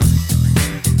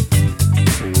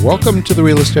Welcome to the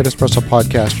Real Estate Espresso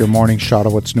Podcast, your morning shot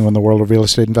of what's new in the world of real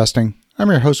estate investing.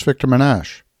 I'm your host, Victor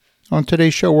Menashe. On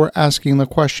today's show, we're asking the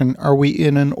question, are we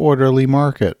in an orderly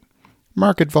market?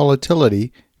 Market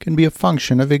volatility can be a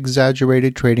function of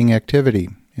exaggerated trading activity.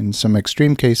 In some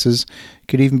extreme cases, it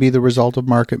could even be the result of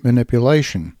market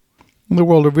manipulation. In the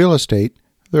world of real estate,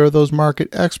 there are those market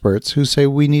experts who say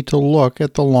we need to look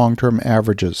at the long-term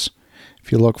averages.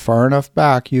 If you look far enough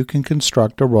back, you can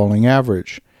construct a rolling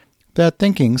average. That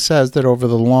thinking says that over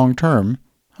the long term,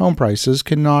 home prices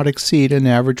cannot exceed an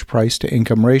average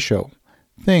price-to-income ratio.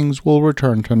 Things will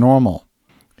return to normal.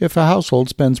 If a household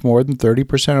spends more than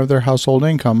 30% of their household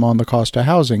income on the cost of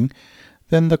housing,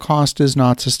 then the cost is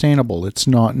not sustainable. It's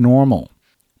not normal.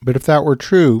 But if that were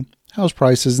true, house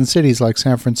prices in cities like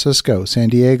San Francisco, San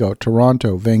Diego,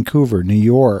 Toronto, Vancouver, New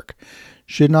York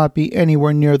should not be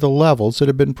anywhere near the levels that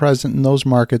have been present in those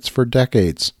markets for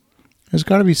decades. There's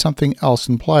got to be something else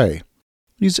in play.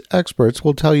 These experts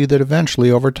will tell you that eventually,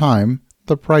 over time,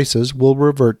 the prices will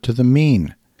revert to the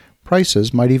mean.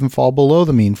 Prices might even fall below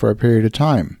the mean for a period of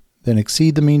time, then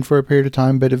exceed the mean for a period of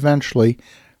time, but eventually,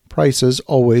 prices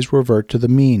always revert to the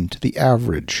mean, to the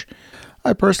average.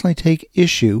 I personally take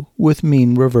issue with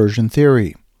mean reversion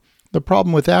theory. The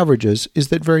problem with averages is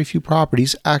that very few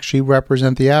properties actually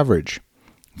represent the average.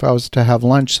 If I was to have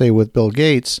lunch, say, with Bill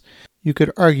Gates, you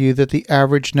could argue that the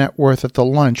average net worth at the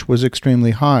lunch was extremely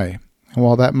high. And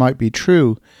while that might be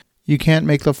true, you can't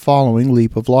make the following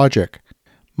leap of logic.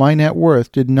 My net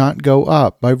worth did not go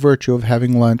up by virtue of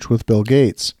having lunch with Bill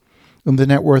Gates. And the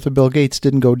net worth of Bill Gates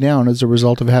didn't go down as a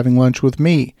result of having lunch with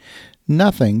me.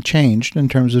 Nothing changed in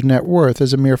terms of net worth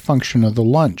as a mere function of the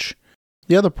lunch.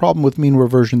 The other problem with mean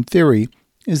reversion theory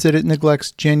is that it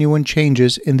neglects genuine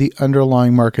changes in the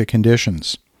underlying market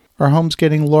conditions. Are homes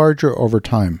getting larger over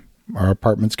time? Are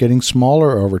apartments getting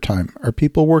smaller over time? Are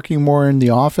people working more in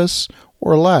the office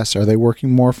or less? Are they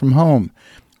working more from home?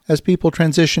 As people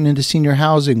transition into senior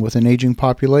housing with an aging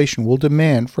population, will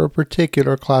demand for a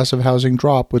particular class of housing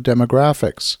drop with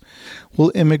demographics? Will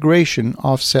immigration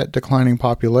offset declining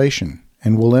population?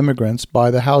 And will immigrants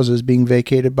buy the houses being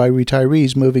vacated by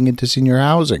retirees moving into senior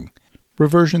housing?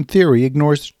 Reversion theory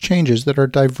ignores changes that are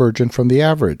divergent from the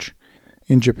average.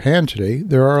 In Japan today,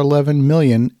 there are 11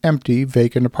 million empty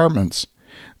vacant apartments.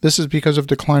 This is because of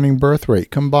declining birth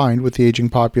rate combined with the aging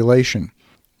population.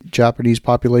 The Japanese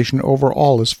population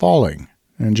overall is falling,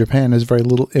 and Japan has very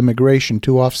little immigration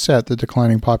to offset the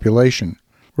declining population.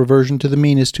 Reversion to the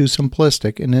mean is too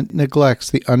simplistic, and it neglects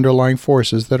the underlying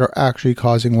forces that are actually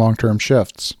causing long-term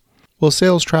shifts. Will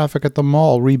sales traffic at the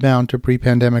mall rebound to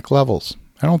pre-pandemic levels?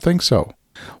 I don't think so.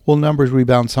 Will numbers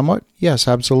rebound somewhat? Yes,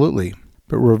 absolutely.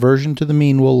 But reversion to the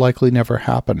mean will likely never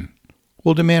happen.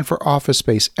 Will demand for office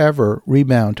space ever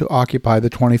rebound to occupy the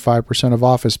 25% of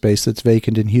office space that's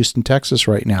vacant in Houston, Texas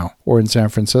right now, or in San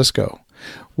Francisco?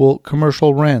 Will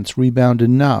commercial rents rebound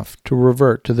enough to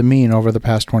revert to the mean over the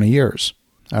past 20 years?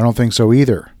 I don't think so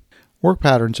either. Work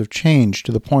patterns have changed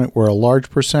to the point where a large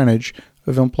percentage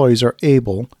of employees are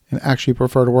able and actually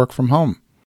prefer to work from home.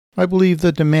 I believe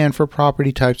the demand for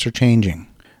property types are changing.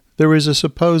 There is a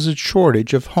supposed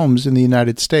shortage of homes in the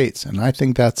United States, and I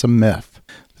think that's a myth.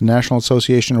 The National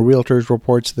Association of Realtors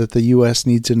reports that the U.S.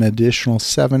 needs an additional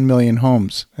 7 million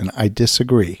homes, and I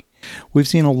disagree. We've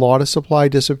seen a lot of supply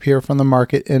disappear from the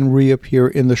market and reappear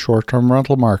in the short-term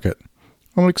rental market.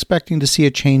 I'm expecting to see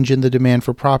a change in the demand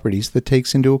for properties that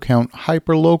takes into account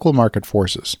hyper-local market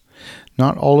forces.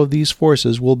 Not all of these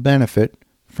forces will benefit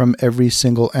from every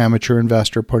single amateur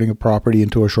investor putting a property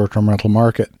into a short-term rental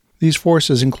market. These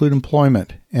forces include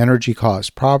employment, energy costs,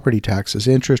 property taxes,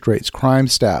 interest rates, crime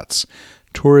stats,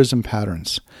 tourism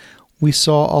patterns. We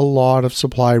saw a lot of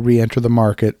supply re-enter the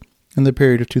market in the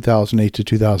period of 2008 to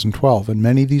 2012, and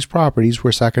many of these properties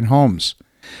were second homes.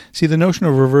 See, the notion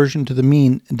of reversion to the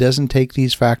mean doesn't take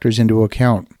these factors into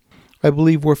account. I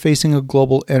believe we're facing a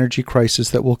global energy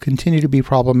crisis that will continue to be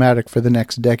problematic for the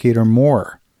next decade or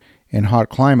more. In hot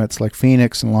climates like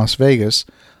Phoenix and Las Vegas,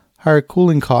 higher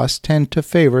cooling costs tend to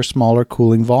favor smaller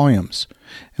cooling volumes.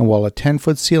 And while a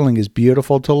 10-foot ceiling is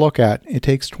beautiful to look at, it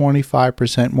takes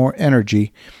 25% more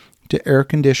energy to air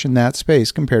condition that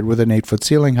space compared with an 8-foot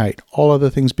ceiling height, all other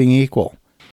things being equal.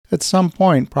 At some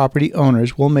point, property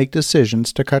owners will make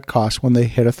decisions to cut costs when they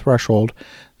hit a threshold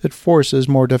that forces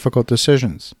more difficult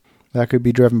decisions. That could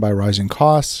be driven by rising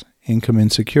costs, income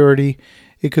insecurity.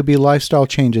 It could be lifestyle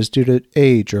changes due to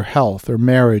age or health or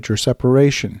marriage or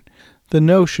separation. The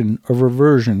notion of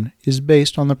reversion is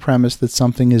based on the premise that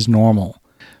something is normal.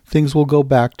 Things will go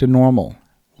back to normal.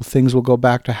 Things will go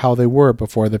back to how they were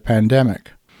before the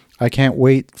pandemic. I can't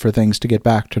wait for things to get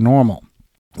back to normal.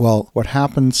 Well, what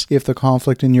happens if the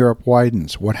conflict in Europe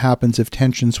widens? What happens if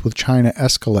tensions with China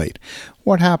escalate?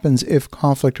 What happens if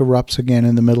conflict erupts again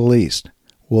in the Middle East?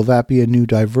 Will that be a new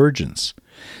divergence?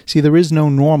 See, there is no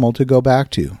normal to go back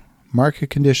to. Market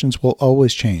conditions will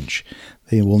always change.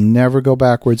 They will never go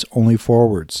backwards, only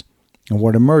forwards. And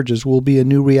what emerges will be a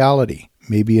new reality,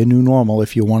 maybe a new normal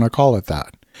if you want to call it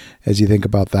that. As you think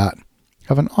about that,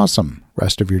 have an awesome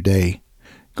rest of your day.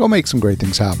 Go make some great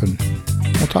things happen.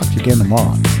 We'll talk to you again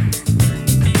tomorrow.